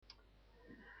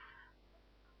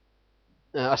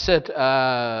I said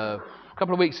a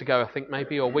couple of weeks ago, I think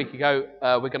maybe, or a week ago,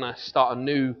 we're going to start a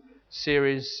new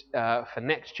series for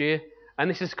next year. And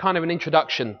this is kind of an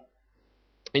introduction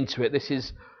into it. This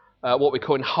is what we're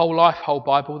calling Whole Life, Whole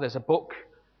Bible. There's a book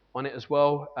on it as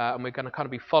well, and we're going to kind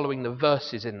of be following the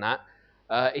verses in that.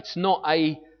 It's not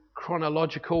a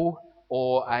chronological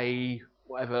or a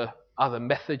whatever other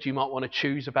method you might want to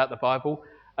choose about the Bible.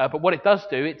 But what it does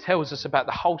do, it tells us about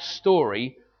the whole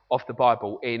story of the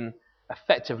Bible in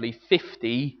effectively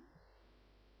 50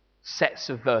 sets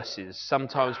of verses.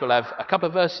 Sometimes we'll have a couple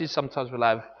of verses, sometimes we'll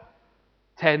have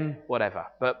 10, whatever.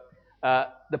 But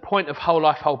the point of Whole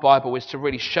Life, Whole Bible is to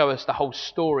really show us the whole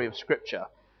story of Scripture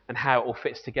and how it all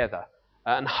fits together.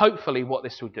 And hopefully what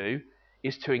this will do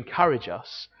is to encourage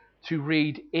us to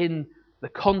read in the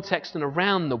context and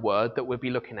around the Word that we'll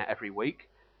be looking at every week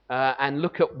and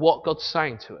look at what God's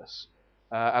saying to us.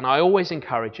 And I always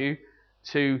encourage you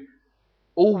to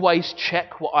always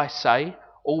check what I say,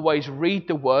 always read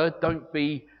the Word, don't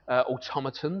be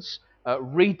automatons.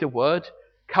 Read the Word,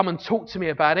 come and talk to me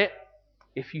about it.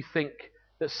 If you think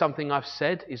that something I've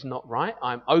said is not right,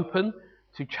 I'm open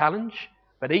to challenge.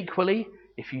 But equally,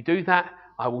 if you do that,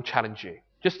 I will challenge you.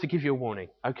 Just to give you a warning,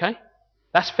 okay?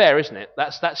 That's fair, isn't it?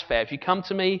 That's fair. If you come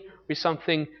to me with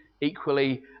something,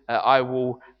 equally, I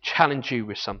will challenge you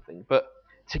with something. But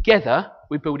together,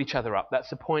 we build each other up. That's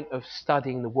the point of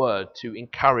studying the Word, to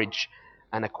encourage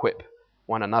and equip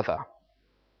one another.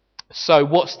 So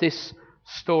what's this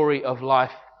story of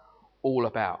life all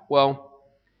about? Well,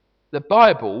 the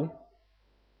Bible,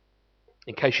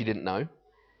 in case you didn't know,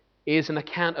 is an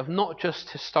account of not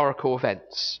just historical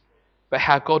events, but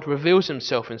how God reveals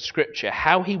himself in Scripture,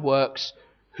 how he works,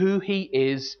 who he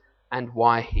is, and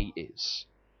why he is.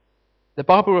 The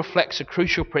Bible reflects a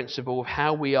crucial principle of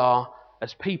how we are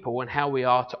as people and how we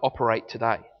are to operate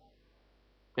today.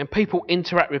 When people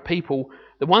interact with people,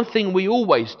 the one thing we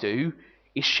always do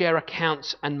is share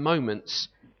accounts and moments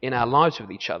in our lives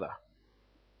with each other.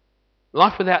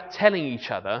 Life without telling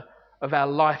each other of our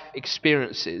life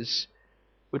experiences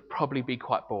would probably be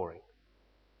quite boring.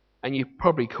 And you'd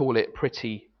probably call it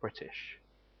pretty British.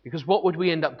 Because what would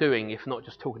we end up doing if not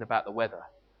just talking about the weather?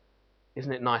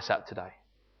 Isn't it nice out today?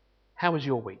 How was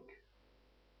your week?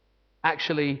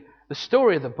 Actually, the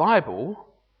story of the Bible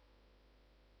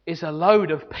is a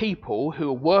load of people who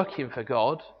are working for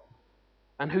God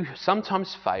and who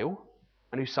sometimes fail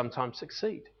and who sometimes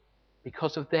succeed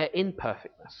because of their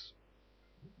imperfectness.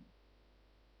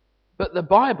 But the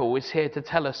Bible is here to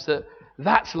tell us that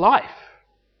that's life.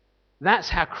 That's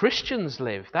how Christians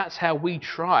live. That's how we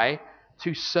try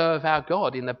to serve our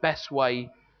God in the best way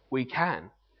we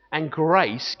can. And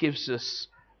grace gives us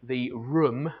the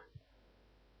room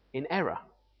in error.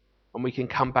 And we can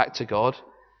come back to God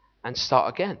and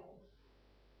start again.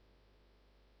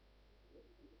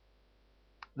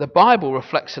 The Bible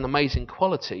reflects an amazing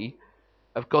quality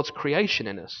of God's creation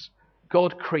in us.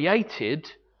 God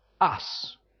created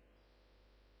us.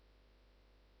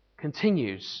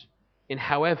 Continues in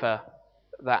however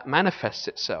that manifests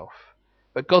itself.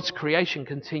 But God's creation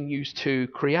continues to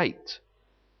create.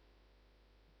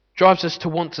 Drives us to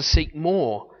want to seek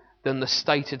more than the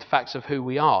stated facts of who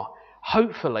we are.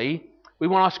 Hopefully, we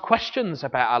want to ask questions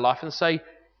about our life and say,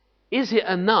 is it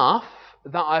enough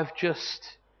that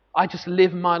I just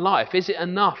live my life? Is it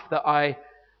enough that I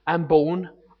am born,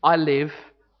 I live,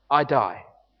 I die?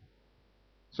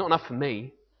 It's not enough for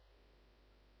me.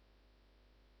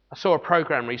 I saw a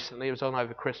program recently, it was on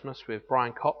over Christmas with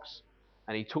Brian Cox,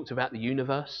 and he talked about the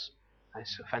universe. And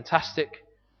it's fantastic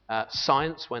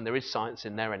science, when there is science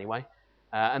in there anyway.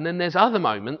 And then there's other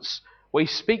moments where he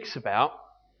speaks about,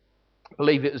 I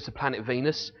believe it was the planet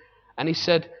Venus, and he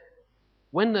said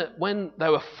when they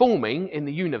were forming in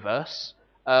the universe,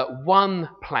 one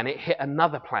planet hit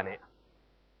another planet,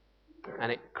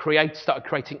 and it started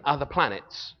creating other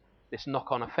planets, this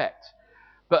knock-on effect.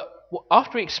 But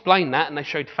after he explained that, and they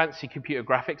showed fancy computer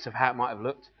graphics of how it might have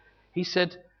looked, he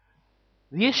said,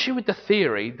 the issue with the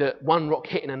theory that one rock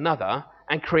hitting another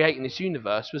and creating this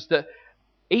universe was that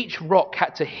each rock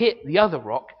had to hit the other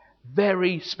rock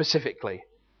very specifically.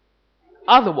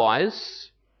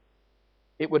 Otherwise,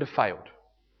 it would have failed.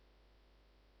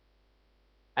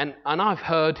 And I've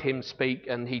heard him speak,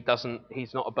 and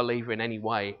he's not a believer in any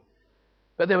way.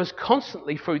 But there was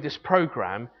constantly through this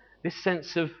program this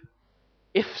sense of,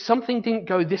 if something didn't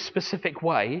go this specific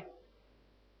way,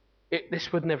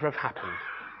 this would never have happened.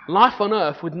 Life on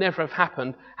earth would never have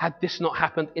happened had this not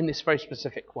happened in this very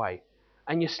specific way.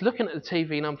 And you're looking at the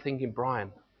TV and I'm thinking,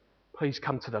 Brian, please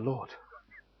come to the Lord.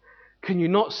 Can you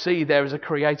not see there is a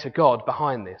creator God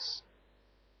behind this?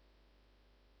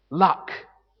 Luck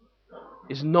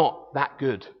is not that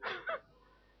good.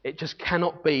 It just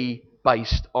cannot be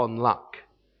based on luck.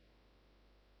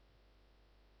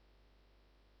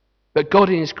 But God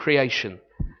in his creation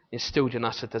instilled in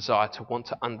us a desire to want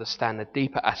to understand the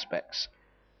deeper aspects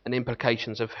and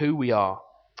implications of who we are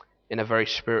in a very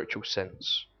spiritual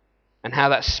sense, and how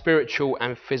that spiritual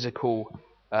and physical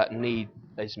need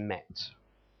is met.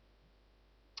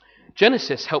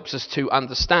 Genesis helps us to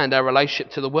understand our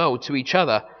relationship to the world, to each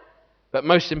other, but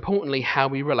most importantly, how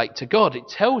we relate to God. It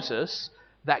tells us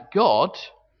that God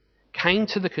came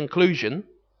to the conclusion,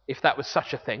 if that was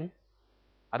such a thing,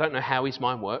 I don't know how his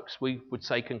mind works, we would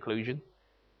say conclusion,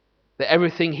 that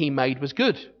everything he made was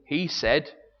good. He said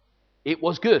it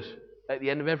was good at the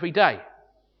end of every day.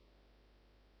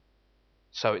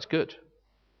 So it's good.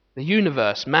 The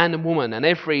universe, man and woman, and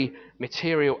every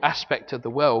material aspect of the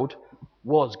world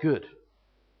was good.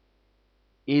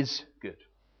 Is good.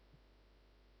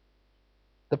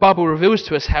 The Bible reveals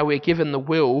to us how we're given the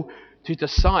will to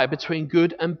decide between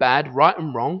good and bad, right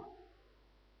and wrong.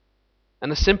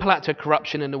 And the simple act of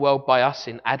corruption in the world by us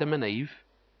in Adam and Eve,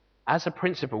 as a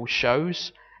principle,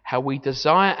 shows how we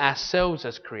desire ourselves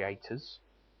as creators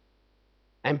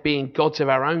and being gods of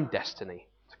our own destiny,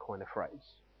 to coin a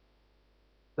phrase.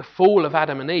 The fall of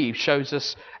Adam and Eve shows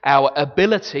us our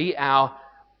ability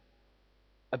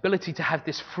to have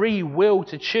this free will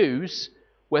to choose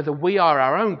whether we are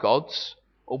our own gods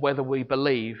or whether we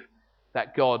believe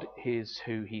that God is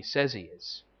who he says he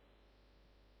is.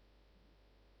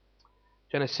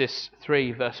 Genesis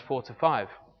 3 verse 4 to 5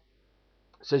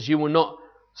 says, "You will not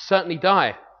certainly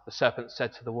die," the serpent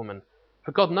said to the woman,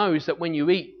 "for God knows that when you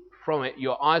eat from it,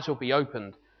 your eyes will be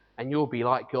opened and you'll be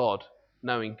like God,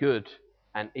 knowing good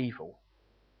and evil."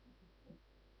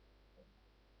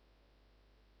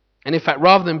 And in fact,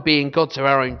 rather than being gods of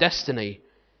our own destiny,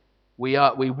 we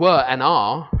were and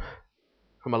are,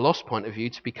 from a lost point of view,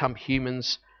 to become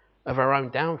humans of our own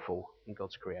downfall in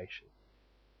God's creation.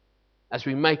 As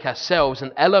we make ourselves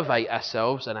and elevate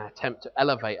ourselves and attempt to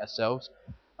elevate ourselves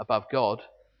above God,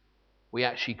 we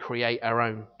actually create our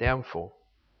own downfall.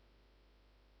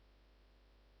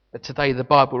 But today the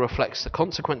Bible reflects the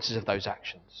consequences of those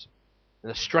actions and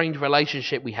the strange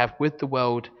relationship we have with the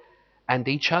world and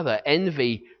each other.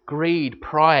 Envy, greed,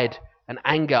 pride, and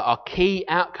anger are key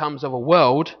outcomes of a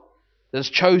world that has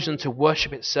chosen to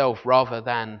worship itself rather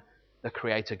than the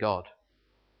Creator God.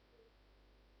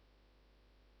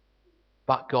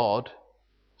 But God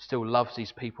still loves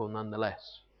these people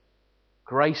nonetheless.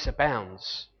 Grace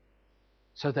abounds,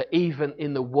 so that even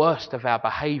in the worst of our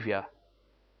behaviour,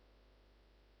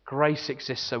 grace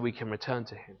exists so we can return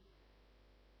to him,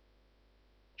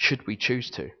 should we choose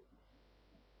to.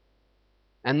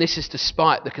 And this is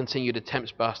despite the continued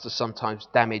attempts by us to sometimes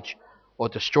damage or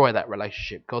destroy that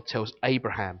relationship. God tells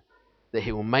Abraham that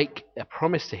he will make a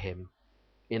promise to him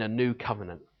in a new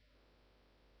covenant.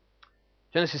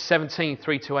 Genesis 17,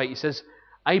 3-8, he says,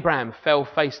 "Abraham fell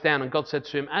face down, and God said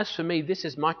to him, 'As for me, this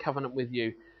is my covenant with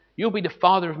you. You'll be the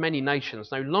father of many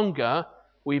nations. No longer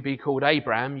will you be called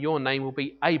Abraham, your name will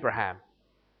be Abraham.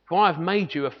 For I have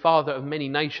made you a father of many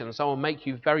nations. I will make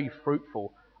you very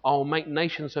fruitful. I will make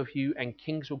nations of you, and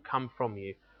kings will come from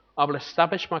you. I will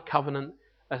establish my covenant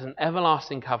as an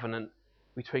everlasting covenant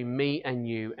between me and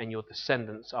you and your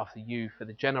descendants after you for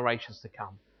the generations to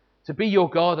come, to be your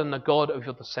God and the God of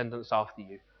your descendants after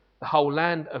you. The whole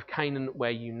land of Canaan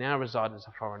where you now reside as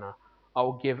a foreigner, I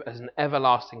will give as an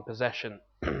everlasting possession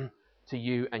to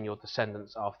you and your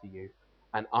descendants after you,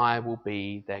 and I will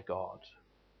be their God.'"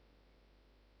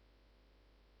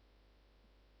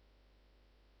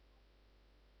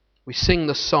 We sing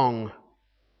the song,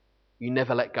 "You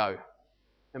Never Let Go."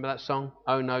 Remember that song?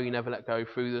 "Oh no, you never let go,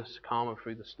 through the calm and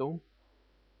through the storm."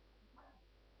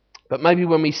 But maybe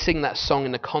when we sing that song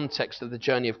in the context of the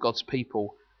journey of God's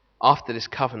people after this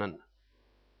covenant,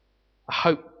 I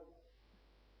hope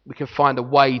we can find a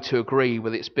way to agree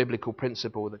with its biblical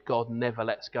principle that God never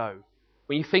lets go.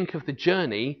 When you think of the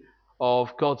journey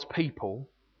of God's people,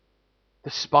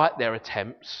 despite their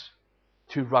attempts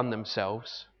to run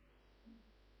themselves,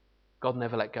 God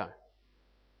never let go.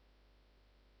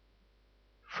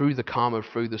 Through the calm and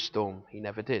through the storm, he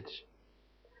never did.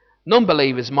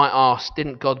 Non-believers might ask,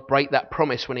 didn't God break that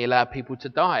promise when he allowed people to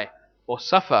die or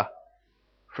suffer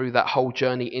through that whole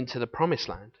journey into the promised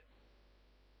land?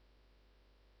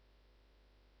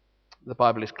 The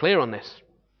Bible is clear on this.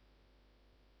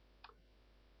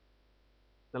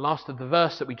 The last of the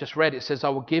verse that we just read, it says, "I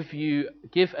will give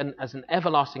as an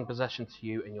everlasting possession to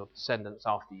you and your descendants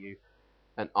after you,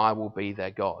 and I will be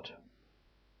their God."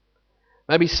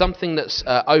 Maybe something that's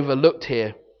overlooked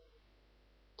here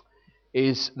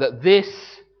is that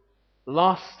this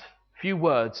last few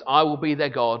words, I will be their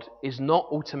God, is not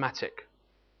automatic.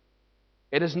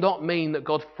 It does not mean that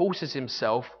God forces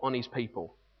himself on his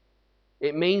people.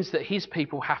 It means that his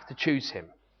people have to choose him.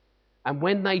 And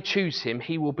when they choose him,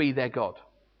 he will be their God.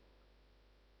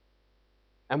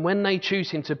 And when they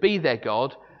choose him to be their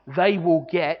God, they will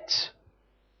get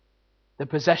the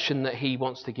possession that he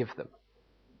wants to give them.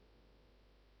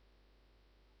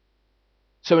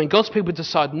 So when God's people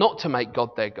decide not to make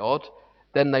God their God,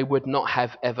 then they would not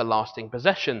have everlasting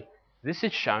possession. This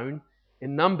is shown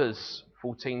in Numbers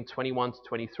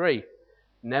 14:21-23.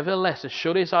 Nevertheless, as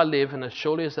surely as I live, and as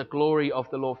surely as the glory of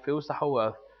the Lord fills the whole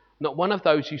earth, not one of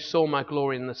those who saw my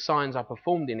glory in the signs I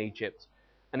performed in Egypt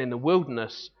and in the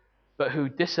wilderness, but who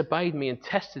disobeyed me and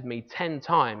tested me 10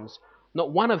 times,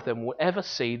 not one of them will ever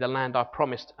see the land I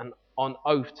promised and on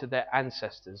oath to their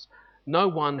ancestors. No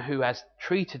one who has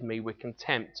treated me with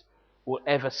contempt will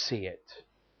ever see it.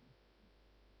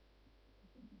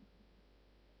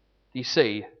 You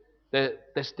see,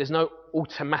 there's no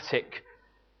automatic,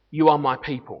 you are my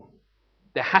people.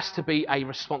 There has to be a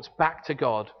response back to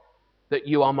God that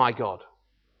you are my God.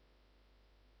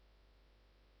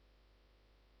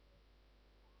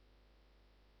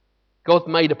 God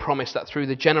made a promise that through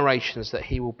the generations that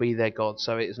he will be their God.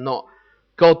 So it is not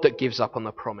God that gives up on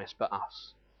the promise, but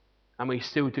us. And we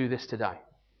still do this today.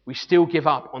 We still give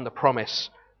up on the promise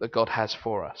that God has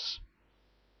for us.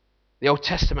 The Old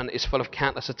Testament is full of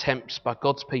countless attempts by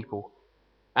God's people,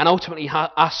 and ultimately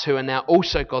us who are now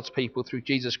also God's people through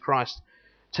Jesus Christ,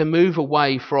 to move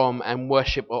away from and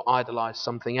worship or idolize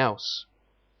something else.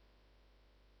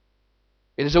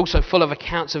 It is also full of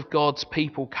accounts of God's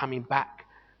people coming back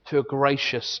to a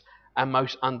gracious and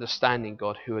most understanding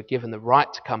God who are given the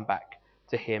right to come back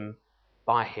to him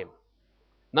by him.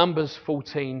 Numbers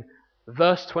 14,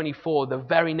 verse 24, the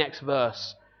very next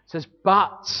verse says,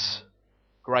 but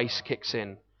grace kicks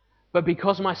in. But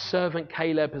because my servant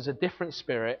Caleb has a different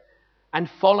spirit and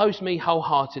follows me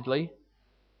wholeheartedly,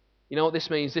 you know what this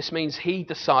means? This means he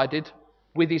decided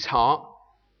with his heart,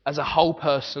 as a whole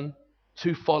person,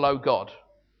 to follow God.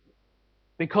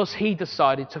 Because he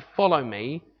decided to follow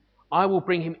me, I will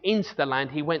bring him into the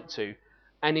land he went to,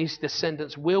 and his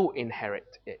descendants will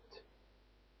inherit it.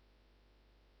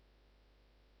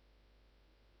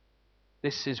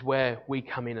 This is where we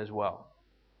come in as well.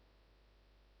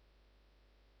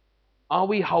 Are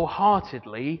we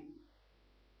wholeheartedly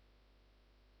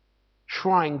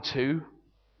trying to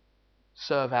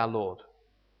serve our Lord?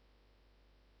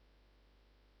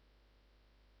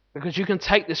 Because you can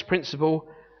take this principle,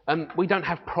 and we don't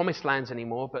have promised lands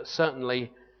anymore, but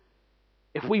certainly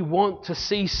if we want to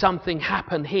see something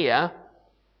happen here,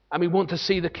 and we want to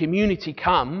see the community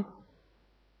come,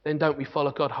 then don't we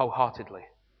follow God wholeheartedly?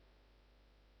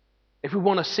 If we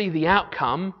want to see the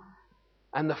outcome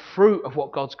and the fruit of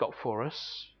what God's got for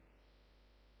us,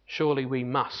 surely we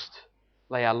must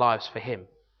lay our lives for him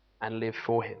and live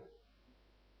for him.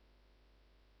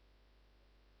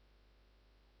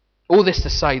 All this to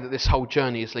say that this whole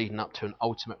journey is leading up to an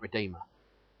ultimate Redeemer.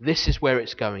 This is where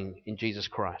it's going in Jesus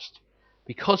Christ.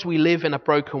 Because we live in a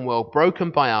broken world,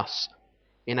 broken by us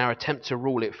in our attempt to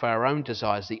rule it for our own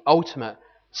desires, the ultimate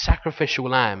sacrificial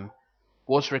lamb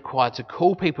was required to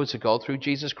call people to God through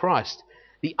Jesus Christ.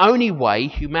 The only way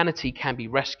humanity can be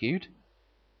rescued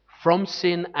from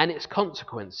sin and its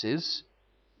consequences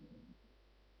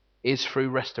is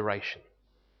through restoration.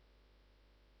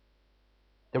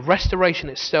 The restoration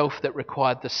itself that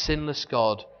required the sinless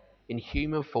God in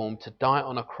human form to die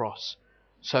on a cross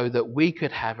so that we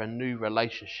could have a new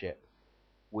relationship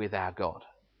with our God.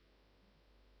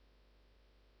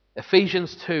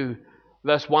 Ephesians 2,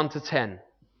 verse 1-10.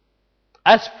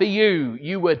 As for you,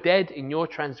 you were dead in your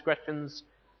transgressions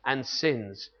and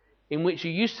sins, in which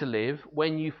you used to live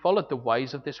when you followed the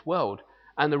ways of this world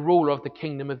and the ruler of the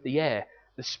kingdom of the air,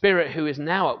 the spirit who is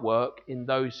now at work in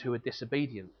those who are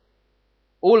disobedient.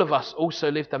 All of us also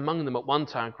lived among them at one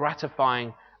time,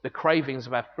 gratifying the cravings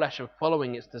of our flesh and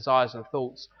following its desires and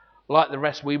thoughts. Like the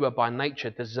rest, we were by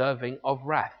nature deserving of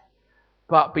wrath.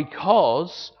 But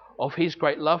because of his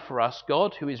great love for us,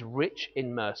 God, who is rich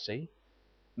in mercy,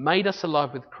 made us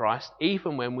alive with Christ,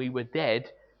 even when we were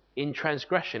dead in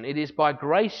transgression. It is by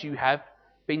grace you have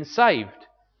been saved.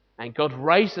 And God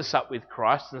raised us up with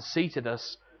Christ and seated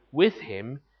us with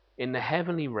him in the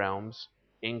heavenly realms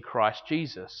in Christ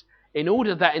Jesus, in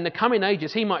order that in the coming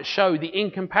ages he might show the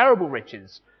incomparable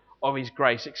riches of his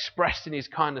grace expressed in his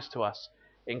kindness to us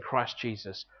in Christ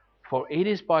Jesus. For it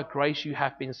is by grace you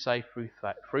have been saved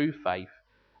through faith,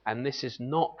 and this is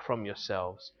not from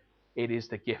yourselves, it is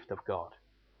the gift of God.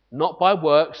 Not by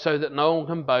works, so that no one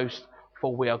can boast,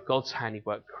 for we are God's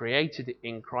handiwork, created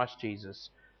in Christ Jesus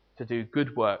to do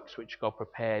good works which God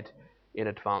prepared in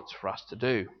advance for us to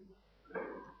do.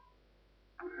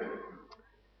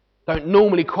 Don't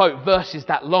normally quote verses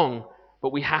that long,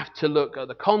 but we have to look at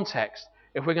the context.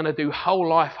 If we're going to do whole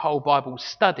life, whole Bible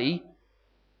study,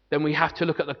 then we have to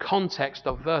look at the context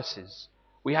of verses.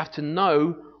 We have to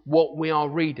know what we are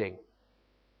reading.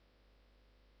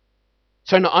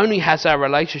 So not only has our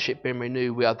relationship been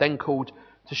renewed, we are then called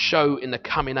to show in the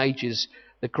coming ages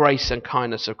the grace and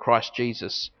kindness of Christ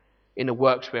Jesus in the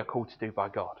works we are called to do by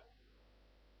God.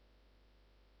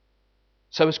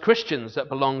 So as Christians that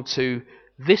belong to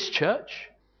this church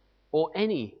or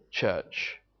any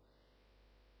church,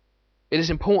 it is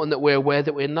important that we're aware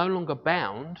that we're no longer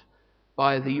bound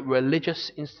by the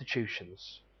religious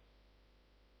institutions.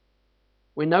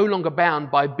 We're no longer bound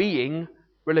by being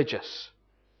religious,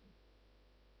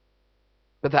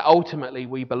 but that ultimately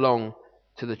we belong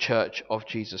to the church of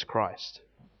Jesus Christ.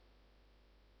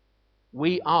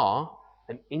 We are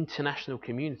an international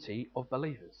community of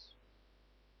believers.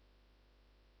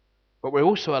 But we're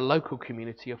also a local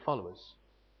community of followers.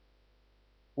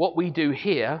 What we do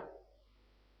here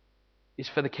is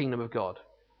for the kingdom of God.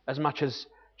 As much as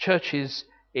churches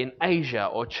in Asia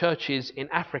or churches in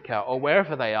Africa or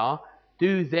wherever they are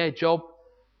do their job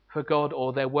for God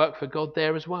or their work for God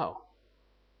there as well.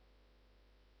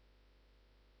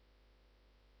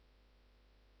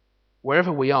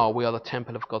 Wherever we are the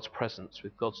temple of God's presence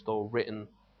with God's law written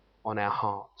on our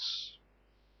hearts.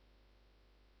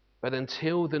 But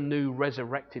until the new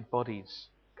resurrected bodies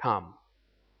come,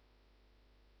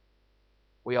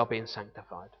 we are being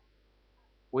sanctified.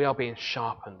 We are being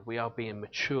sharpened. We are being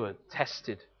matured,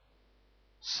 tested,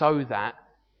 so that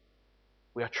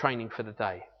we are training for the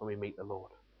day when we meet the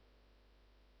Lord.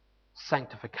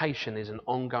 Sanctification is an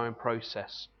ongoing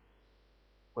process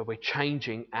where we're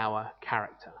changing our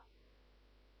character.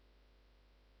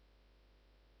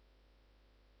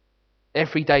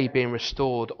 Every day being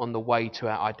restored on the way to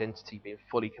our identity being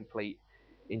fully complete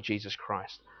in Jesus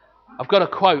Christ. I've got a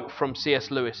quote from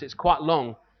C.S. Lewis. It's quite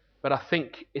long, but I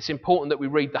think it's important that we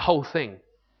read the whole thing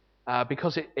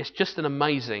because it's just an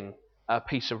amazing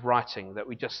piece of writing that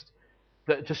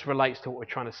just relates to what we're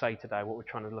trying to say today, what we're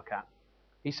trying to look at.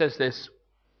 He says this: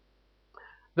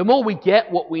 the more we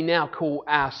get what we now call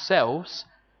ourselves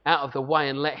out of the way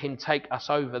and let him take us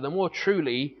over, the more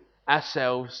truly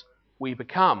ourselves we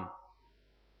become.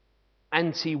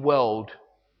 Anti-world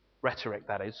rhetoric,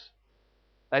 that is.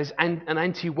 That is an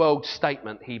anti-world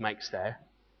statement he makes there.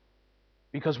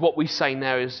 Because what we say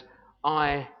now is,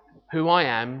 who I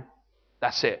am,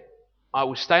 that's it. I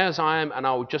will stay as I am and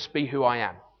I will just be who I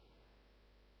am.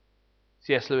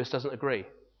 C.S. Lewis doesn't agree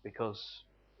because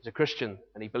he's a Christian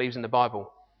and he believes in the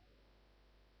Bible.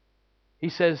 He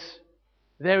says,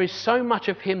 there is so much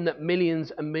of him that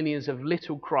millions and millions of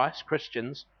little Christ,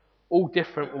 Christians, all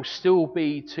different, will still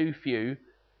be too few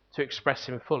to express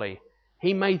him fully.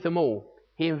 He made them all.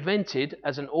 He invented,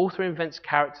 as an author invents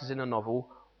characters in a novel,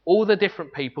 all the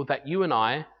different people that you and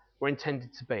I were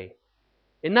intended to be.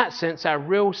 In that sense, our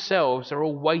real selves are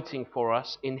all waiting for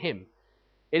us in him.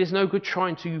 It is no good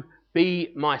trying to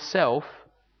be myself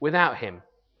without him.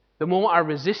 The more I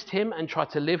resist him and try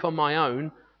to live on my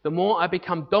own, the more I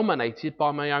become dominated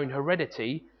by my own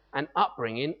heredity and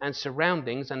upbringing and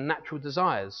surroundings and natural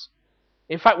desires.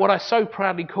 In fact, what I so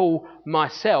proudly call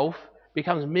myself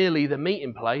becomes merely the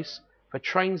meeting place for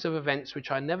trains of events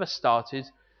which I never started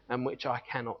and which I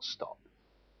cannot stop.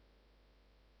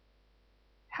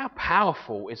 How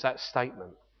powerful is that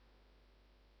statement?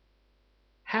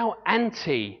 How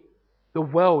anti the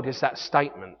world is that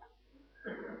statement?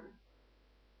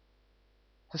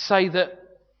 To say that,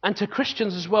 and to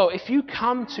Christians as well, if you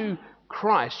come to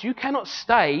Christ, you cannot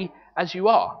stay as you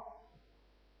are.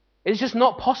 It is just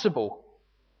not possible.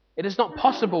 It is not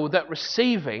possible that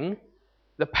receiving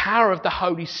the power of the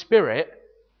Holy Spirit,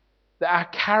 that our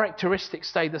characteristics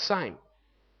stay the same.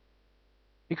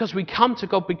 Because we come to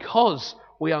God because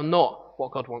we are not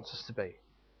what God wants us to be.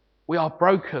 We are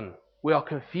broken. We are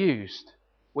confused.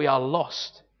 We are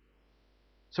lost.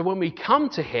 So when we come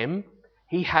to him,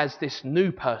 he has this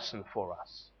new person for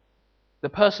us. The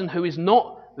person who is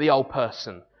not the old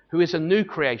person, who is a new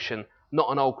creation,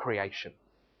 not an old creation.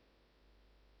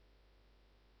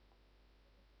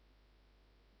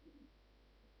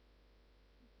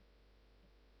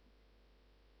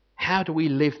 How do we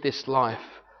live this life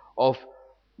of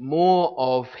more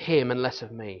of him and less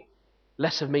of me?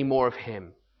 Less of me, more of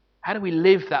him. How do we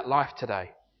live that life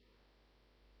today?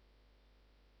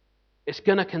 It's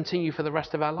going to continue for the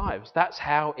rest of our lives. That's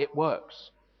how it works.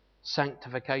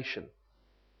 Sanctification.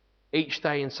 Each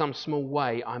day in some small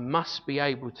way, I must be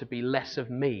able to be less of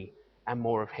me and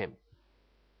more of him.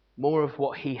 more of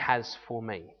what he has for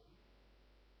me.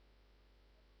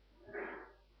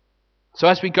 So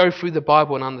as we go through the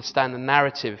Bible and understand the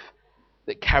narrative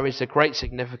that carries a great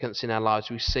significance in our lives,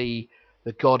 we see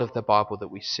the God of the Bible that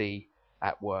we see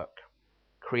at work,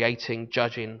 creating,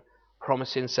 judging,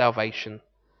 promising salvation,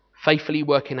 faithfully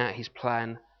working out his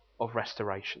plan of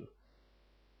restoration.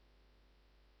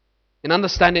 In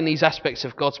understanding these aspects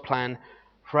of God's plan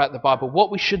throughout the Bible,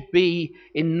 what we should be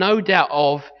in no doubt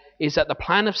of is that the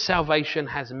plan of salvation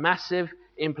has massive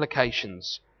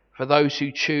implications for those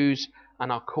who choose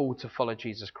and are called to follow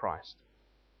Jesus Christ.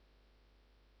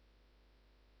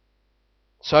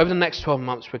 So over the next 12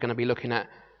 months, we're going to be looking at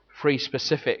 3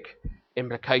 specific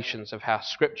implications of how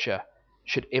Scripture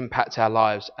should impact our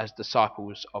lives as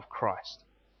disciples of Christ.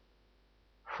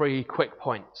 3 quick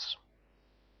points.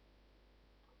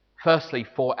 Firstly,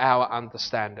 for our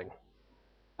understanding.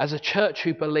 As a church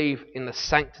who believe in the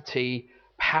sanctity,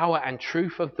 power and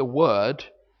truth of the Word,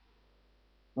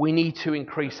 we need to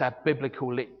increase our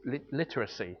biblical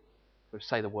literacy. Let's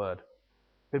say the word.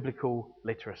 Biblical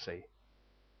literacy.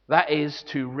 That is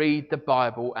to read the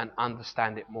Bible and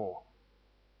understand it more.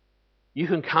 You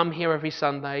can come here every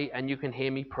Sunday and you can hear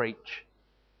me preach,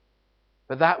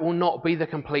 but that will not be the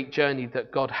complete journey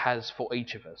that God has for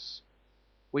each of us.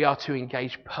 We are to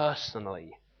engage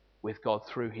personally with God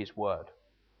through his word.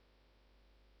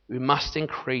 We must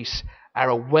increase our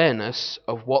awareness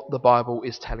of what the Bible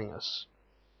is telling us.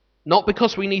 Not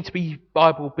because we need to be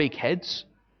Bible big heads,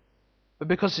 but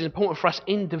because it's important for us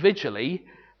individually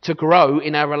to grow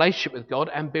in our relationship with God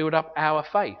and build up our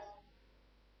faith.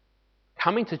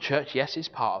 Coming to church, yes, is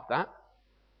part of that.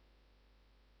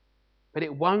 But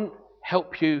it won't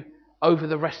help you over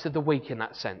the rest of the week in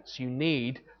that sense. I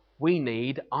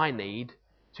need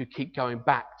to keep going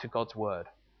back to God's word.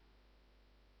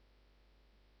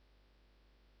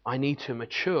 I need to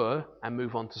mature and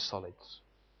move on to solids.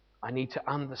 I need to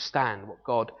understand what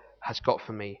God has got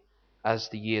for me as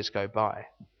the years go by.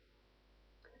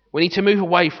 We need to move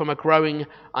away from a growing,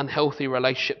 unhealthy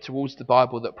relationship towards the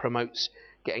Bible that promotes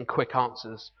getting quick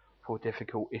answers for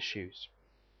difficult issues.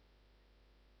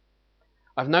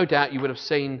 I've no doubt you would have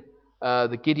seen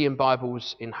the Gideon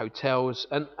Bibles in hotels,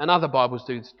 and other Bibles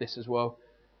do this as well,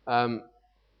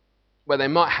 where they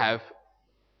might have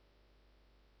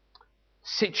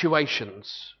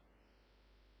situations,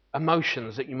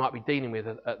 emotions that you might be dealing with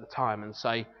at the time, and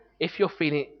say, if you're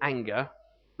feeling anger,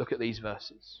 look at these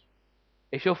verses.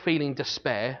 If you're feeling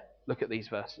despair, look at these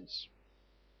verses.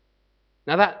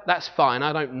 Now that's fine,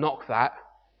 I don't knock that.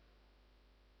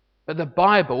 But the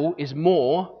Bible is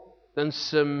more than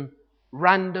some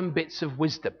random bits of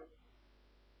wisdom.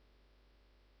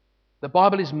 The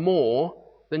Bible is more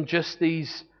than just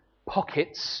these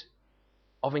pockets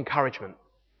of encouragement.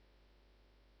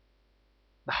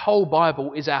 The whole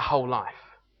Bible is our whole life.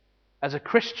 As a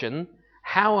Christian,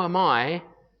 how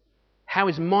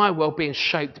is my world being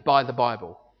shaped by the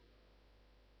Bible?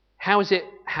 How is it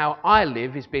how I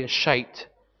live is being shaped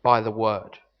by the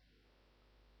Word?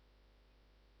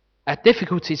 Our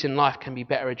difficulties in life can be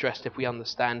better addressed if we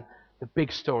understand the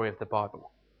big story of the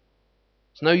Bible.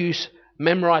 It's no use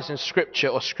memorising Scripture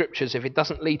or Scriptures if it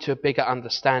doesn't lead to a bigger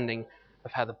understanding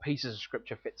of how the pieces of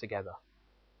Scripture fit together.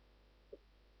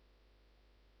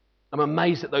 I'm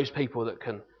amazed at those people that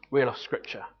can reel off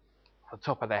Scripture off the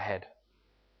top of their head.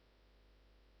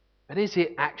 But is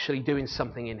it actually doing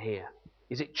something in here?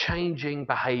 Is it changing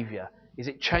behaviour? Is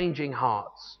it changing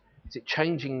hearts? Is it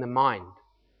changing the mind?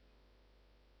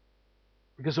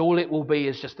 Because all it will be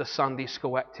is just a Sunday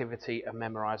school activity of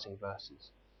memorising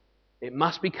verses. It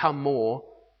must become more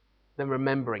than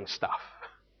remembering stuff.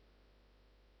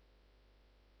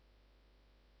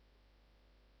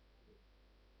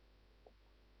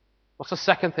 What's the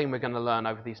second thing we're going to learn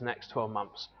over these next 12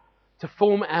 months? To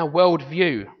form our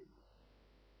worldview.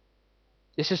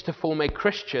 This is to form a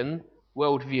Christian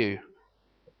worldview.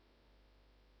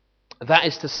 That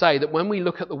is to say that when we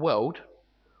look at the world,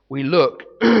 we look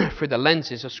through the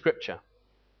lenses of Scripture.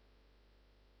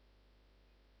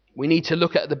 We need to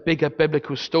look at the bigger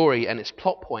biblical story and its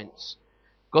plot points.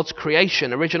 God's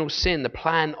creation, original sin, the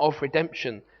plan of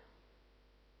redemption.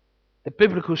 The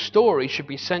biblical story should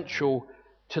be central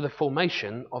to the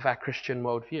formation of our Christian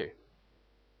worldview.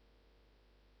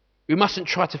 We mustn't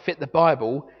try to fit the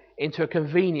Bible into a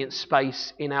convenient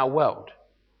space in our world,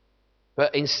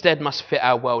 but instead must fit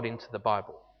our world into the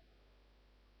Bible.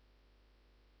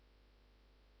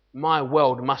 My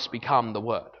world must become the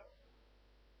Word.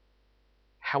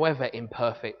 However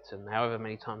imperfect and however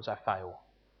many times I fail,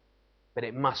 but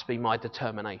it must be my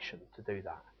determination to do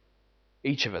that.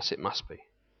 Each of us, it must be.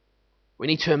 We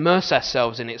need to immerse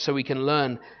ourselves in it so we can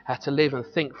learn how to live and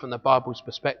think from the Bible's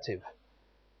perspective.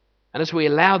 And as we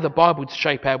allow the Bible to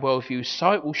shape our worldview,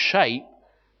 so it will shape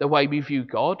the way we view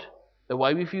God, the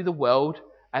way we view the world,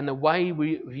 and the way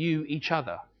we view each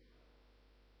other.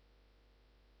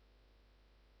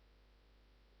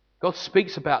 God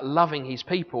speaks about loving his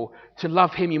people. To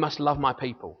love him, you must love my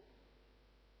people.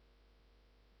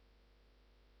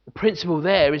 The principle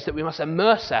there is that we must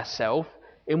immerse ourselves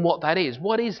in what that is.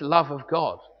 What is love of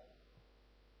God?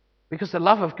 Because the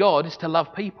love of God is to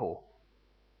love people.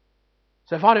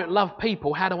 So if I don't love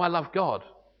people, how do I love God?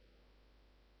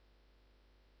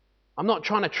 I'm not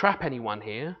trying to trap anyone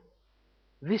here.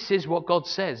 This is what God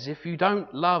says. If you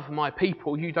don't love my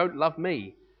people, you don't love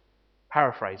me.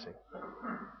 Paraphrasing.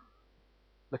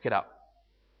 Look it up.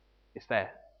 It's there.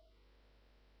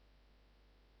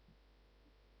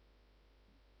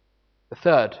 The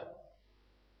third,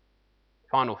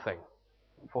 final thing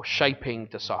for shaping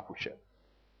discipleship.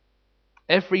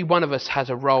 Every one of us has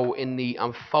a role in the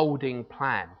unfolding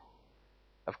plan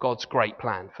of God's great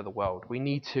plan for the world. We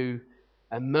need to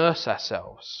immerse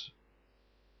ourselves.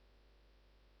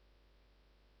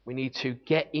 We need to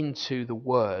get into the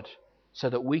Word so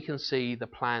that we can see the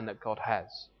plan that God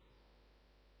has.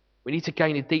 We need to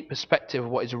gain a deep perspective of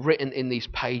what is written in these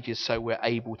pages so we're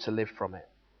able to live from it.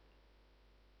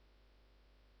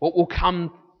 What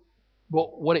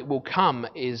it will come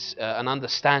is an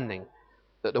understanding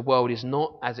that the world is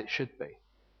not as it should be.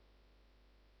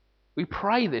 We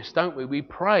pray this, don't we? We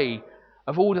pray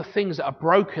of all the things that are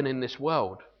broken in this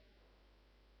world.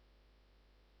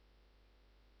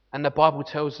 And the Bible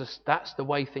tells us that's the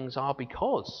way things are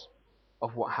because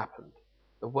of what happened.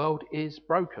 The world is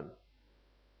broken.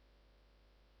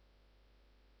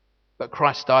 But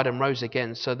Christ died and rose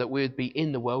again so that we would be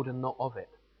in the world and not of it.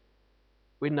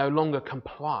 We'd no longer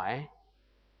comply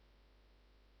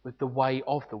with the way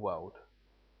of the world,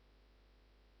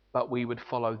 but we would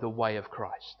follow the way of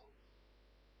Christ.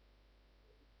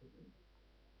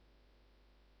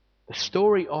 The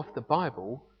story of the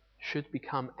Bible should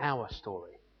become our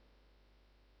story.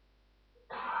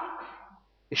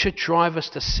 It should drive us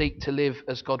to seek to live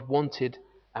as God wanted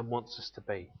and wants us to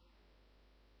be.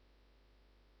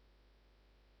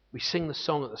 We sing the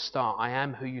song at the start, I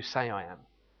am who you say I am.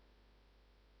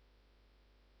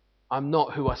 I'm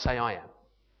not who I say I am,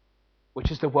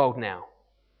 which is the world now.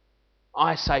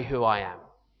 I say who I am.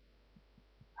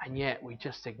 And yet we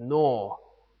just ignore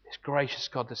this gracious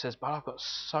God that says, but I've got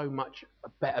so much a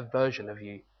better version of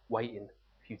you waiting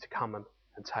for you to come and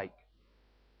take.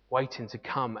 Waiting to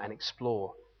come and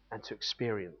explore and to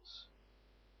experience.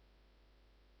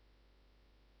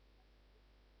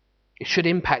 It should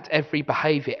impact every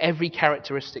behaviour, every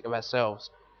characteristic of ourselves,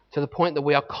 to the point that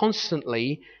we are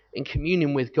constantly in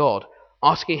communion with God,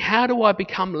 asking, how do I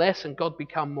become less and God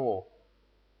become more?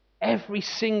 Every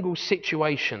single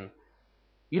situation.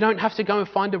 You don't have to go and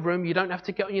find a room. You don't have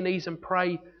to get on your knees and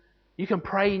pray. You can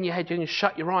pray in your head. You can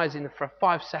shut your eyes in for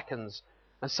 5 seconds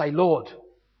and say, Lord,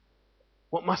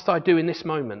 what must I do in this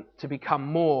moment to become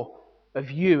more of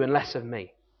you and less of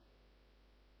me?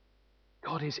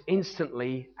 God is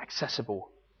instantly accessible.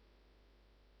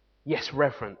 Yes,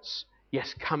 reverence.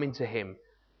 Yes, coming to him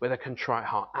with a contrite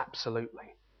heart.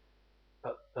 Absolutely.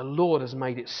 But the Lord has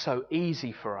made it so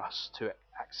easy for us to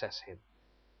access him.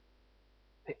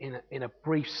 In a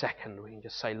brief second, we can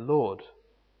just say, Lord,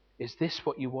 is this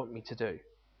what you want me to do?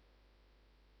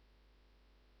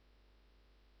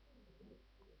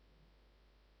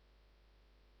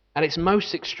 At its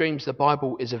most extremes, the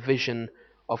Bible is a vision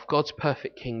of God's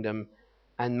perfect kingdom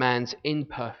and man's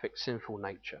imperfect, sinful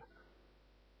nature,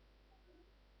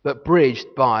 but bridged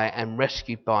by and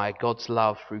rescued by God's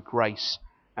love through grace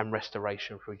and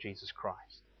restoration through Jesus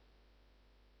Christ.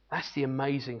 That's the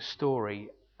amazing story,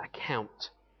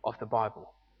 account of the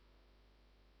Bible.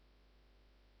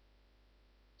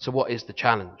 So what is the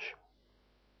challenge?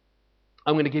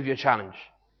 I'm going to give you a challenge.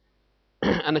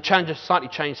 And the challenge has slightly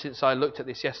changed since I looked at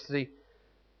this yesterday.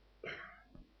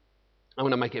 I'm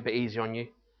going to make it a bit easier on you.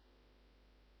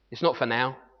 It's not for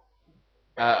now.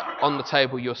 On the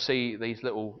table you'll see these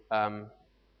little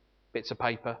bits of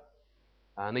paper.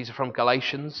 And these are from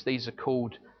Galatians. These are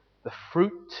called the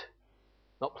fruit,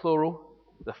 not plural,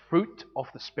 the fruit of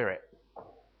the Spirit.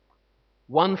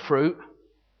 One fruit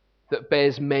that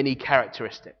bears many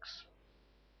characteristics.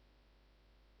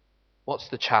 What's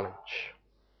the challenge?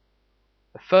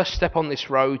 The first step on this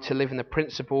road to living the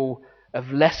principle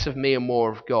of less of me and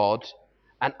more of God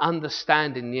and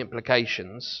understanding the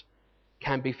implications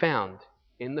can be found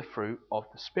in the fruit of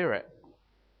the Spirit.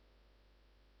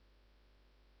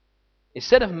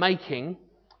 Instead of making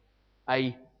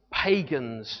a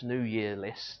pagan's New Year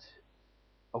list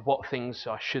of what things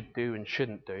I should do and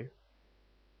shouldn't do,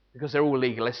 because they're all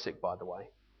legalistic, by the way,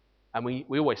 and we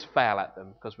always fail at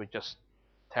them because we're just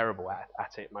terrible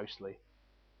at it mostly.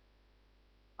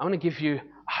 I want to give you a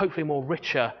hopefully more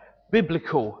richer,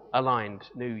 biblical aligned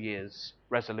New Year's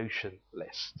resolution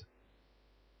list.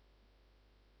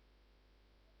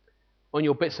 On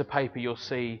your bits of paper you'll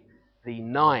see the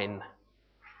nine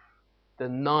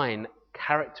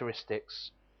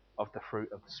characteristics of the fruit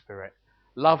of the Spirit.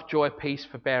 Love, joy, peace,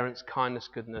 forbearance, kindness,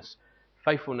 goodness,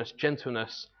 faithfulness,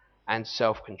 gentleness, and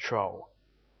self-control.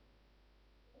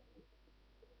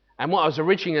 And what I was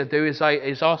originally going to do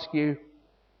is ask you,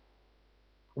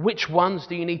 which ones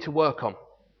do you need to work on?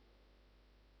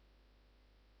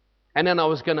 And then I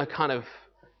was going to kind of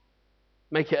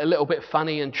make it a little bit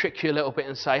funny and trick you a little bit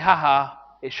and say, haha,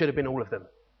 it should have been all of them.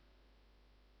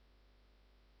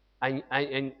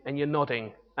 And you're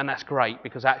nodding, and that's great,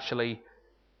 because actually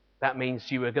that means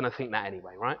you were going to think that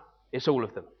anyway, right? It's all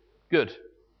of them. Good.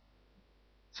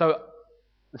 So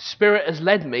the Spirit has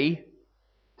led me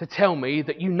to tell me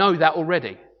that you know that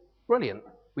already. Brilliant.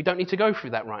 We don't need to go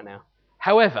through that right now.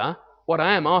 However, what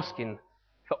I am asking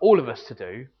for all of us to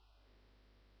do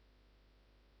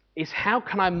is, how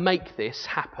can I make this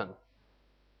happen?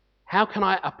 How can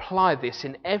I apply this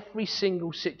in every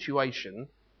single situation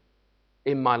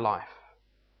in my life?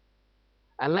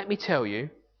 And let me tell you,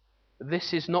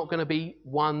 this is not going to be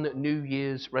one New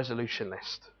Year's resolution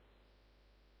list.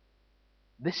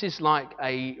 This is like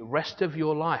a rest of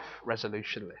your life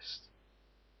resolution list.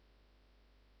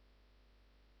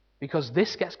 Because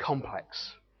this gets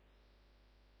complex.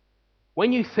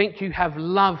 When you think you have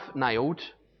love nailed,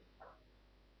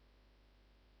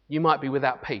 you might be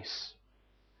without peace.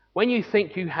 When you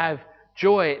think you have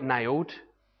joy nailed,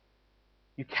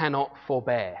 you cannot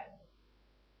forbear.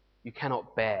 You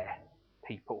cannot bear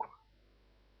people.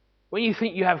 When you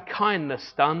think you have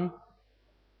kindness done,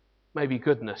 maybe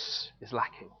goodness is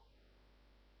lacking.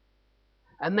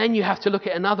 And then you have to look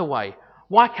at it another way.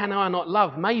 Why can I not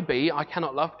love? Maybe I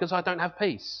cannot love because I don't have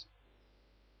peace.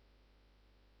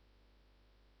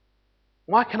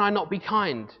 Why can I not be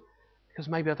kind? Because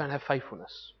maybe I don't have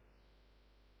faithfulness.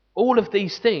 All of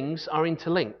these things are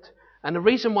interlinked. And the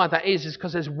reason why that is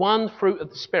because there's one fruit of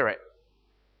the Spirit.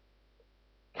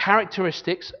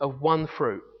 Characteristics of one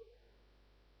fruit.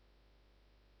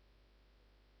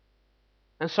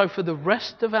 And so for the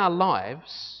rest of our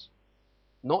lives,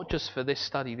 not just for this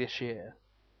study this year,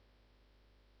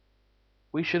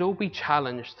 we should all be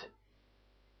challenged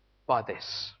by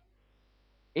this.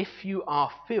 If you are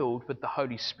filled with the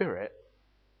Holy Spirit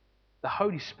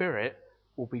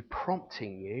will be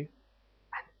prompting you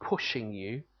and pushing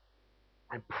you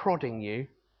and prodding you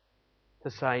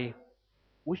to say,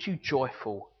 was you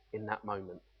joyful in that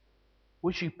moment?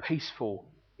 Was you peaceful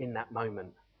in that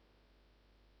moment?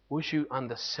 Was you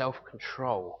under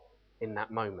self-control in that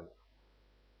moment?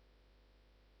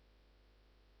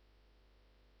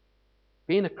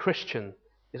 Being a Christian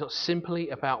is not simply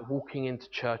about walking into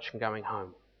church and going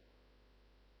home.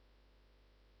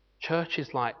 Church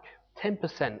is like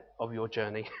 10% of your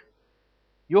journey.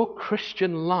 Your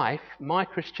Christian life, my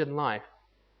Christian life,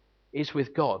 is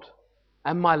with God.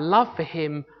 And my love for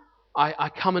Him, I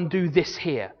come and do this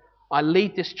here. I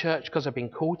lead this church because I've been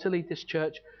called to lead this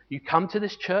church. You come to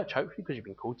this church, hopefully, because you've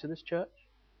been called to this church.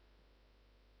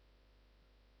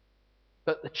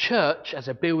 But the church, as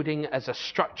a building, as a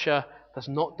structure, does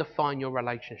not define your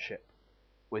relationship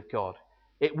with God.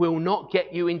 It will not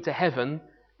get you into heaven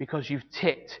because you've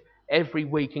ticked every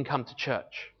week and come to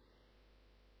church.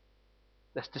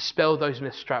 Let's dispel those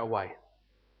myths straight away.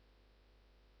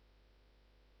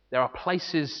 There are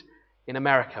places in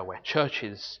America where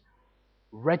churches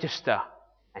register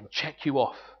and check you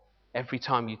off every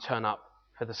time you turn up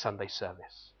for the Sunday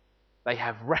service. They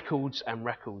have records and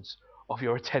records of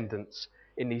your attendance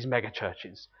in these mega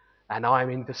churches, and I'm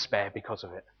in despair because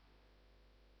of it.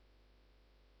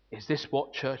 Is this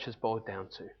what church has boiled down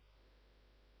to?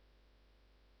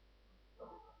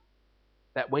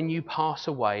 That when you pass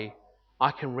away,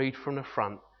 I can read from the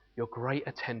front your great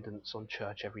attendance on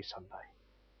church every Sunday.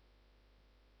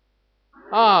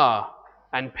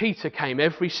 And Peter came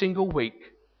every single week.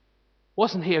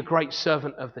 Wasn't he a great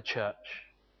servant of the church?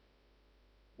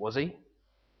 Was he?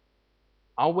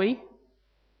 Are we?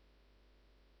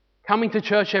 Coming to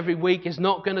church every week is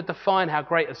not going to define how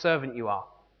great a servant you are.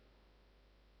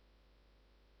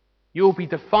 You'll be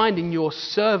defining your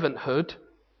servanthood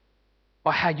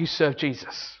by how you serve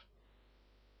Jesus.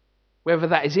 Whether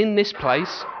that is in this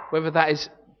place, whether that is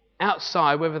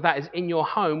outside, whether that is in your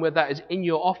home, whether that is in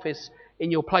your office, in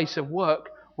your place of work,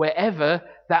 wherever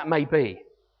that may be.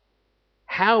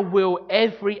 How will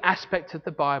every aspect of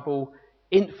the Bible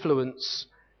influence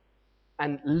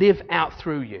and live out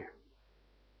through you?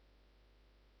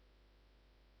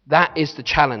 That is the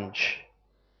challenge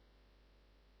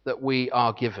that we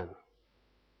are given.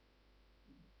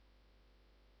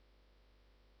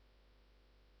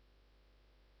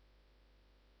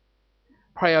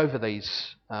 Pray over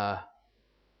these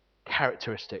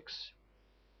characteristics.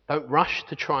 Don't rush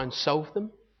to try and solve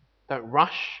them. Don't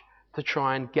rush to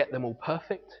try and get them all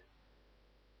perfect.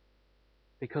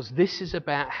 Because this is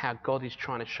about how God is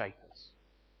trying to shape us.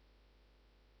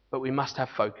 But we must have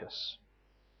focus.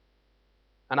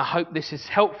 And I hope this is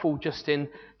helpful just in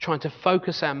trying to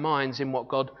focus our minds in what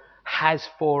God has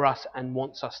for us and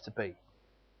wants us to be.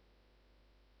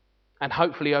 And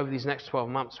hopefully over these next 12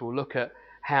 months we'll look at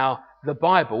how the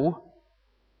Bible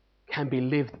can be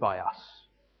lived by us.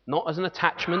 Not as an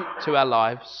attachment to our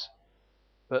lives,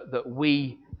 but that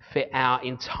we fit our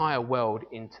entire world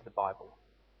into the Bible.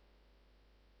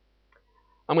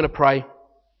 I'm going to pray,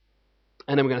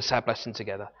 and then we're going to say a blessing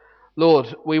together.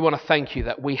 Lord, we want to thank you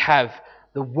that we have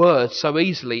the Word so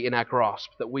easily in our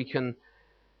grasp, that we can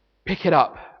pick it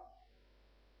up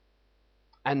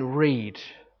and read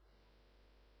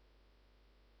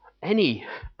any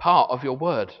part of your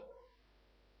Word.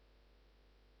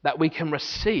 That we can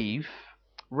receive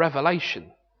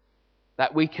revelation,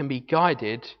 that we can be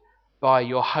guided by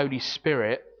your Holy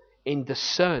Spirit in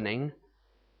discerning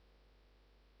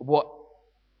what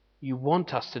you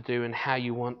want us to do and how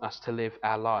you want us to live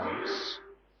our lives.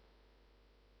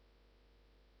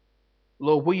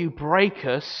 Lord, will you break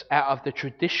us out of the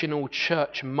traditional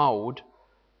church mould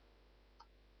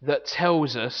that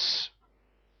tells us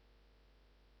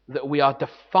that we are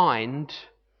defined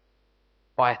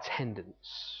by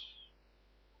attendance,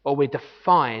 or we're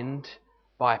defined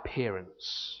by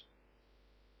appearance.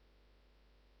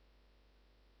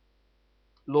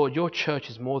 Lord, your church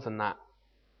is more than that.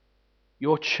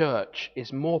 Your church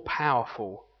is more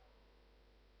powerful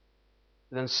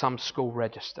than some school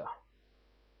register.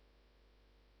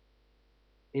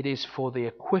 It is for the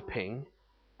equipping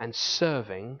and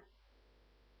serving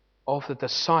of the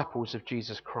disciples of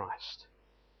Jesus Christ.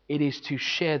 It is to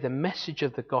share the message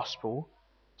of the gospel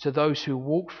to those who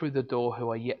walk through the door who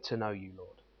are yet to know you,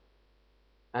 Lord.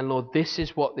 And Lord, this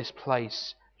is what this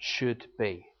place should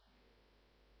be.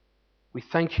 We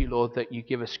thank you, Lord, that you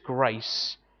give us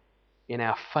grace in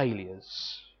our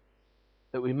failures,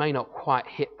 that we may not quite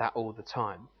hit that all the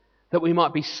time, that we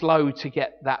might be slow to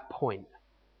get that point.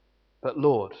 But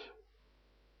Lord,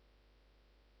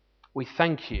 we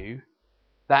thank you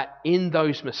that in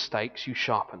those mistakes you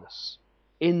sharpen us.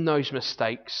 In those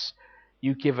mistakes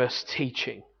you give us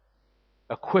teaching,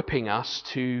 equipping us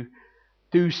to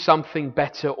do something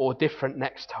better or different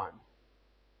next time.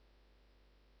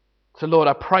 So Lord,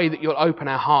 I pray that you'll open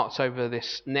our hearts over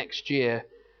this next year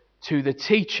to the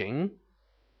teaching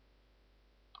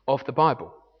of the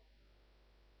Bible.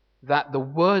 That the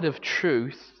word of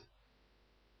truth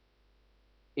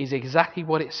is exactly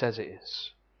what it says it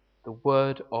is. The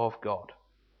word of God.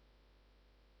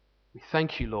 We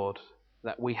thank you, Lord,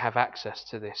 that we have access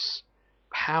to this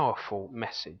powerful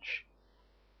message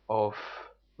of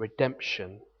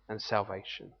redemption and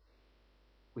salvation.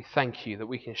 We thank you that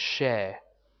we can share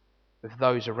with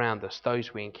those around us,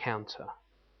 those we encounter,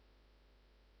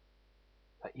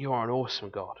 that you are an awesome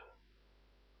God,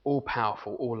 all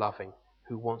powerful, all loving,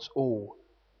 who wants all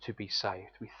to be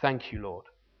saved. We thank you, Lord,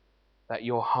 that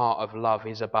your heart of love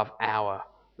is above our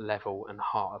level and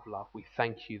heart of love. We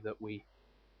thank you that we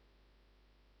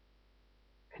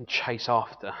can chase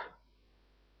after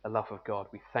the love of God.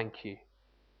 We thank you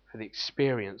for the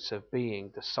experience of being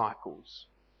disciples.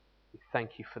 We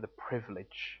thank you for the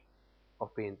privilege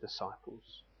of being disciples.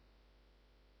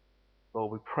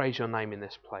 Lord, we praise your name in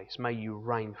this place. May you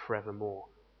reign forevermore.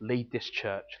 Lead this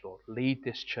church, Lord. Lead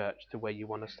this church to where you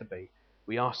want us to be.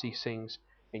 We ask these things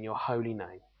in your holy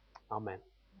name. Amen.